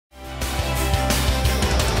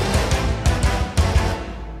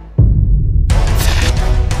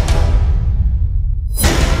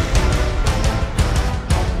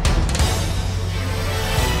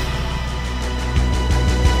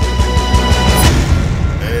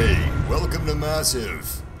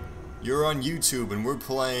massive. You're on YouTube and we're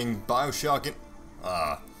playing Bioshock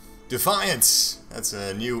Defiance. That's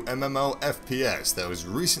a new MMO FPS that was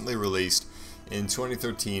recently released in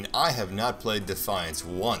 2013. I have not played Defiance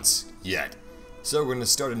once yet, so we're going to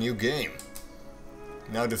start a new game.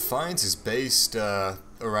 Now Defiance is based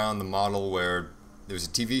around the model where there's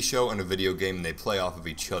a TV show and a video game and they play off of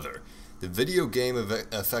each other. The video game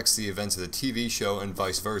affects the events of the TV show and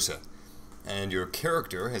vice versa, and your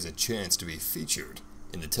character has a chance to be featured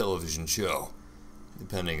in the television show,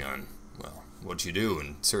 depending on, well, what you do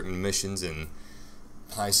in certain missions and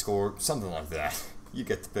high score, something like that. You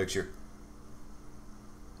get the picture.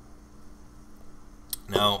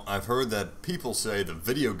 Now, I've heard that people say the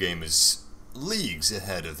video game is leagues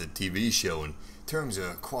ahead of the TV show in terms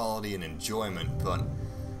of quality and enjoyment, but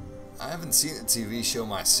I haven't seen the TV show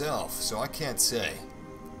myself, so I can't say.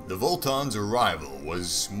 The Voltron's arrival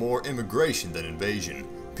was more immigration than invasion.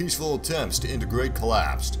 Peaceful attempts to integrate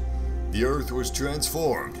collapsed. The Earth was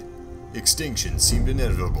transformed. Extinction seemed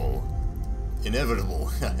inevitable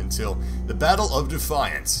until the Battle of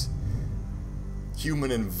Defiance. Human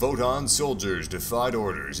and Voton soldiers defied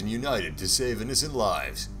orders and united to save innocent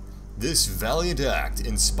lives. This valiant act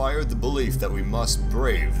inspired the belief that we must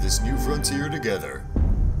brave this new frontier together.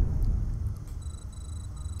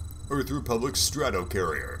 Earth Republic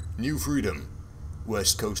Stratocarrier, New Freedom,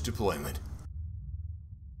 West Coast deployment.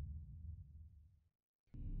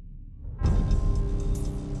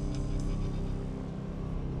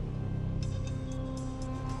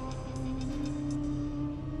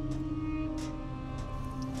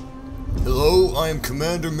 Hello, I am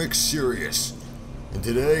Commander McSerious, and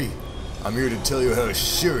today I'm here to tell you how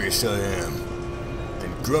serious I am,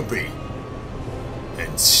 and grumpy,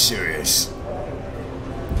 and serious.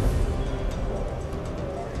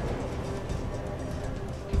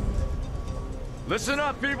 Listen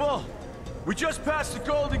up, people! We just passed the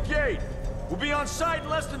Golden Gate. We'll be on site in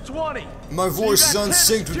less than 20. My voice is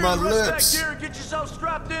unsynced with my lips. Back here and get yourself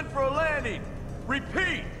strapped in for a landing.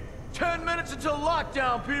 Repeat, 10 minutes until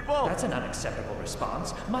lockdown, people! That's an unacceptable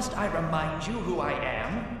response. Must I remind you who I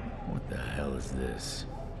am? What the hell is this?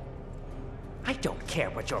 I don't care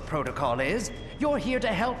what your protocol is. You're here to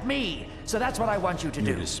help me, so that's what I want you to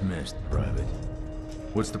do. You're dismissed, Private.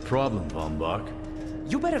 What's the problem, Von Bach?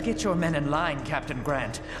 You better get your men in line, Captain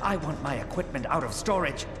Grant. I want my equipment out of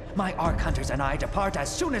storage. My Ark Hunters and I depart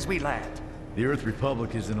as soon as we land. The Earth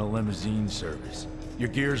Republic is in a limousine service. Your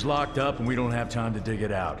gear's locked up and we don't have time to dig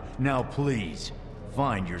it out. Now please,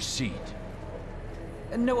 find your seat.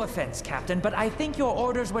 No offense, Captain, but I think your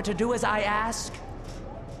orders were to do as I ask.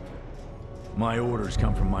 My orders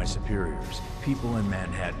come from my superiors. People in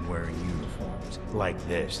Manhattan wearing uniforms, like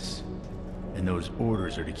this. And those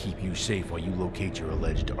orders are to keep you safe while you locate your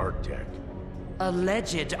alleged Arc-Tech.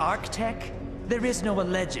 Alleged Arc-Tech? There is no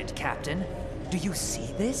alleged, Captain. Do you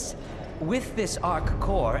see this? With this Arc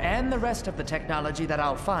core and the rest of the technology that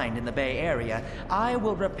I'll find in the Bay Area, I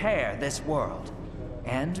will repair this world.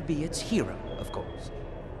 And be its hero, of course.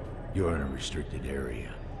 You're in a restricted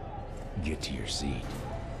area. Get to your seat.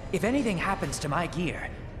 If anything happens to my gear,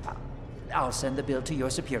 I'll send the bill to your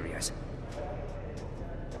superiors.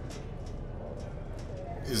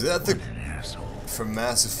 Is that the What an asshole. from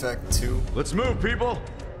Mass Effect 2? Let's move, people!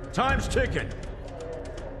 Time's ticking!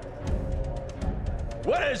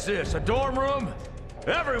 What is this, a dorm room?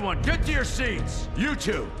 Everyone, get to your seats! You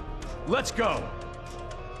two, let's go!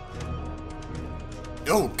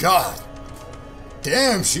 Oh God!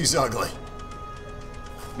 Damn, she's ugly!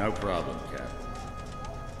 No problem, Cap.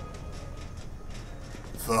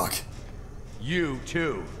 Fuck. You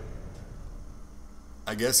too.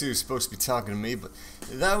 I guess he was supposed to be talking to me, but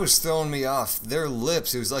that was throwing me off. Their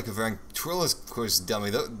lips, it was like a ventriloquist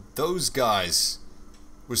dummy. Those guys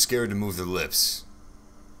were scared to move their lips.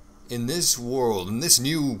 In this world, in this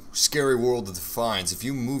new scary world of Defiance, if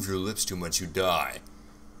you move your lips too much, you die.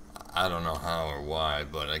 I don't know how or why,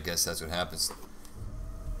 but I guess that's what happens.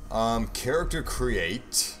 Character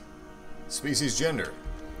create. Species gender.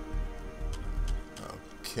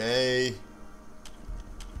 Okay.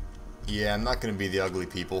 Yeah, I'm not gonna be the ugly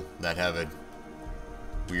people that have a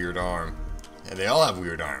weird arm. And they all have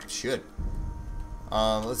weird arms. Shit.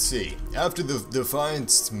 Let's see. After the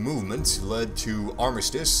Defiance movement led to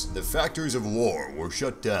armistice, the factories of war were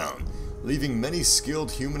shut down, leaving many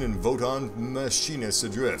skilled human and Voton machinists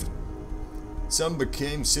adrift. Some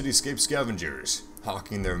became cityscape scavengers,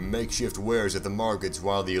 hawking their makeshift wares at the markets,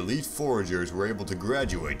 while the elite foragers were able to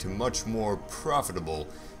graduate to much more profitable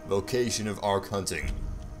vocation of Ark hunting.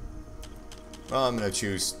 Well, I'm gonna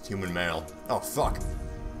choose human male. Oh, fuck.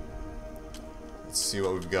 Let's see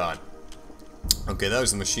what we've got. Okay, that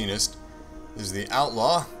was the machinist. is the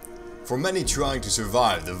outlaw. For many trying to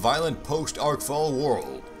survive the violent post-Arkfall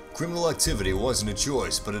world, criminal activity wasn't a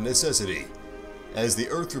choice but a necessity. As the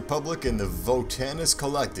Earth Republic and the Votanus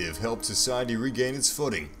Collective helped society regain its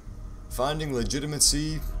footing, finding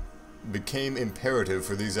legitimacy became imperative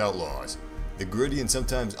for these outlaws. The gritty and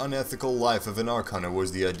sometimes unethical life of an Ark Hunter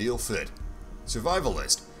was the ideal fit.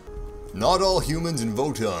 Survivalist. Not all humans and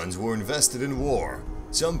Votans were invested in war.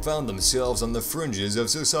 Some found themselves on the fringes of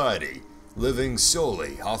society, living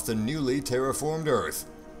solely off the newly terraformed Earth.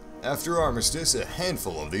 After Armistice, a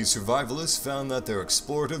handful of these survivalists found that their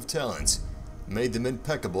explorative talents made them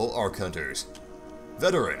impeccable Ark Hunters.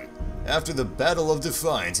 Veteran. After the Battle of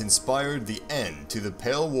Defiance inspired the end to the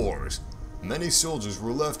Pale Wars, many soldiers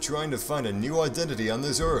were left trying to find a new identity on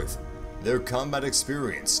this Earth. Their combat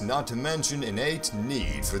experience, not to mention innate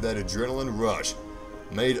need for that adrenaline rush,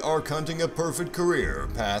 made Ark hunting a perfect career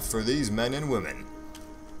path for these men and women.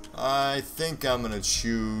 I think I'm gonna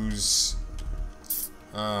choose...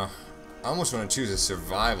 I almost want to choose a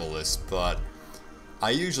survivalist, but I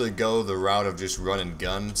usually go the route of just run and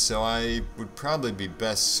gun, so I would probably be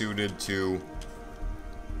best suited to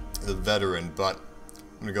the veteran, but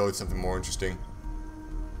I'm gonna go with something more interesting.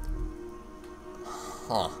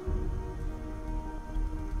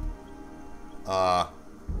 Alright,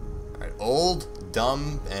 old,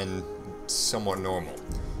 dumb, and somewhat normal.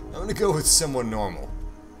 I'm gonna go with somewhat normal.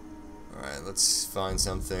 Alright, let's find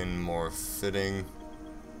something more fitting.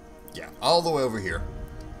 Yeah, all the way over here.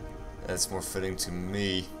 That's more fitting to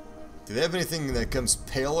me. Do they have anything that comes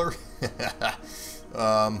paler?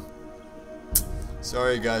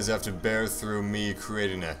 Sorry you guys have to bear through me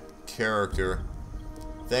creating a character.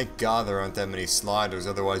 Thank God there aren't that many sliders,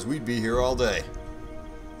 otherwise we'd be here all day.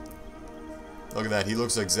 Look at that, he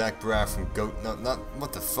looks like Zach Braff from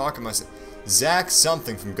what the fuck am I saying? Zach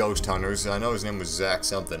something from Ghost Hunters. I know his name was Zach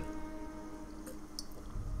something.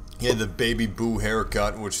 He had the baby boo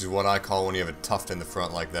haircut, which is what I call when you have a tuft in the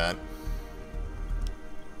front like that.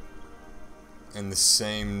 And the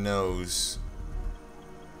same nose.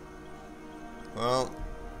 Well,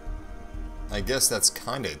 I guess that's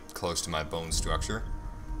kind of close to my bone structure.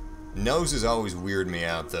 Noses always weird me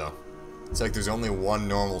out, though. It's like there's only one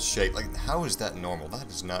normal shape. Like, how is that normal? That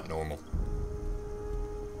is not normal.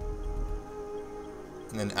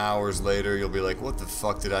 And then hours later, you'll be like, what the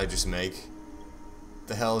fuck did I just make?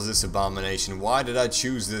 The hell is this abomination? Why did I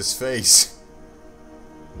choose this face?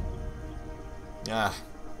 Ah,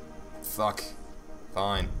 fuck.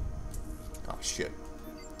 Fine. Oh shit.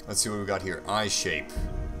 Let's see what we got here. Eye shape.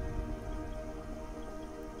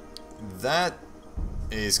 That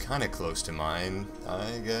is kind of close to mine,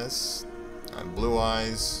 I guess. Blue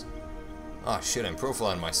eyes. Oh shit, I'm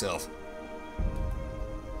profiling myself.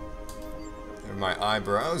 There are my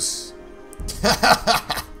eyebrows.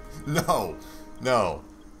 No. No.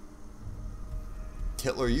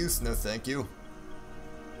 Hitler Youth, no thank you.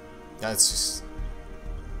 That's just...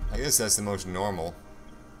 I guess that's the most normal.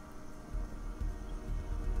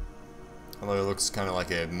 Although it looks kind of like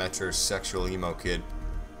a metrosexual emo kid.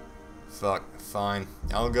 Fuck, fine.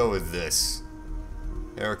 I'll go with this.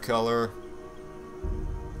 Hair color.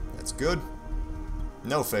 That's good.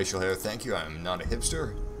 No facial hair, thank you. I'm not a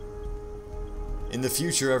hipster. In the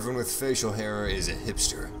future, everyone with facial hair is a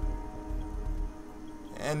hipster.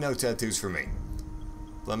 And no tattoos for me.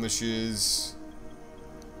 Blemishes.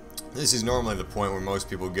 This is normally the point where most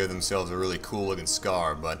people give themselves a really cool looking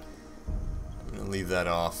scar, but I'm gonna leave that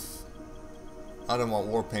off. I don't want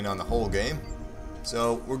war paint on the whole game,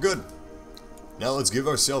 so we're good. Now let's give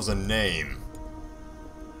ourselves a name.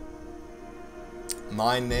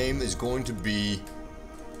 My name is going to be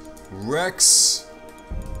Rex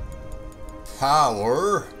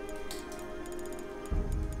Power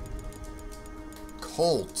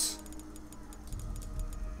Colt.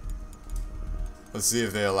 Let's see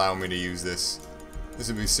if they allow me to use this. This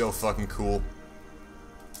would be so fucking cool.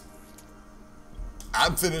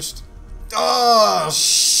 I'm finished. Oh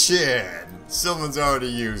shit! Someone's already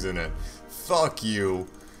using it. Fuck you.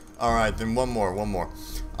 Alright, then one more.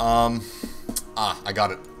 I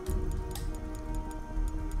got it.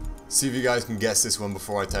 See if you guys can guess this one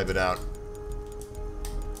before I type it out.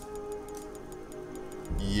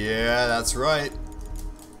 Yeah, that's right.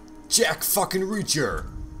 Jack fucking Reacher.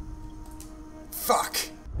 Fuck.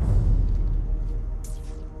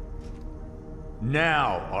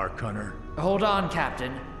 Now, Ark Hunter. Hold on,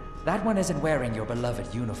 Captain. That one isn't wearing your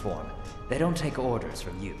beloved uniform. They don't take orders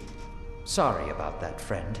from you. Sorry about that,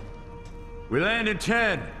 friend. We land in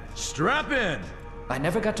 10. Strap in. I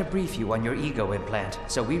never got to brief you on your ego implant,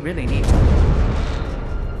 so we really need to...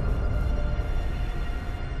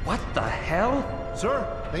 What the hell? Sir,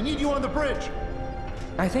 they need you on the bridge.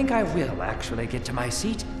 I think I will actually get to my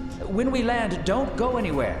seat. When we land, don't go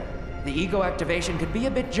anywhere. The ego activation could be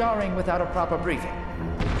a bit jarring without a proper briefing.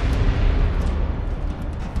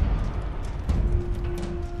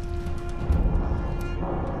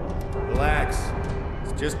 Relax.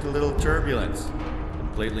 It's just a little turbulence.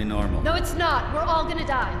 Completely normal. No, it's not. We're all gonna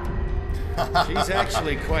die. She's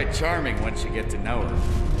actually quite charming once you get to know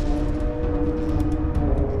her.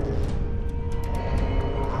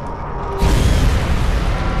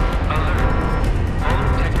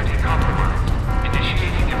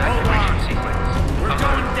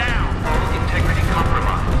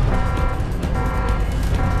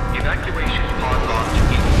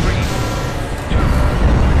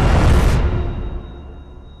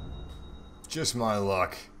 Just my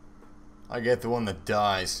luck. I get the one that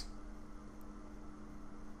dies.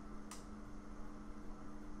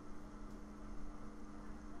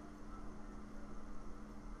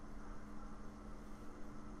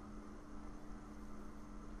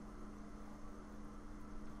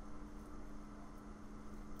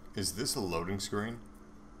 Is this a loading screen?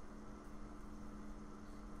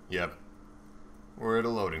 Yep. We're at a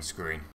loading screen.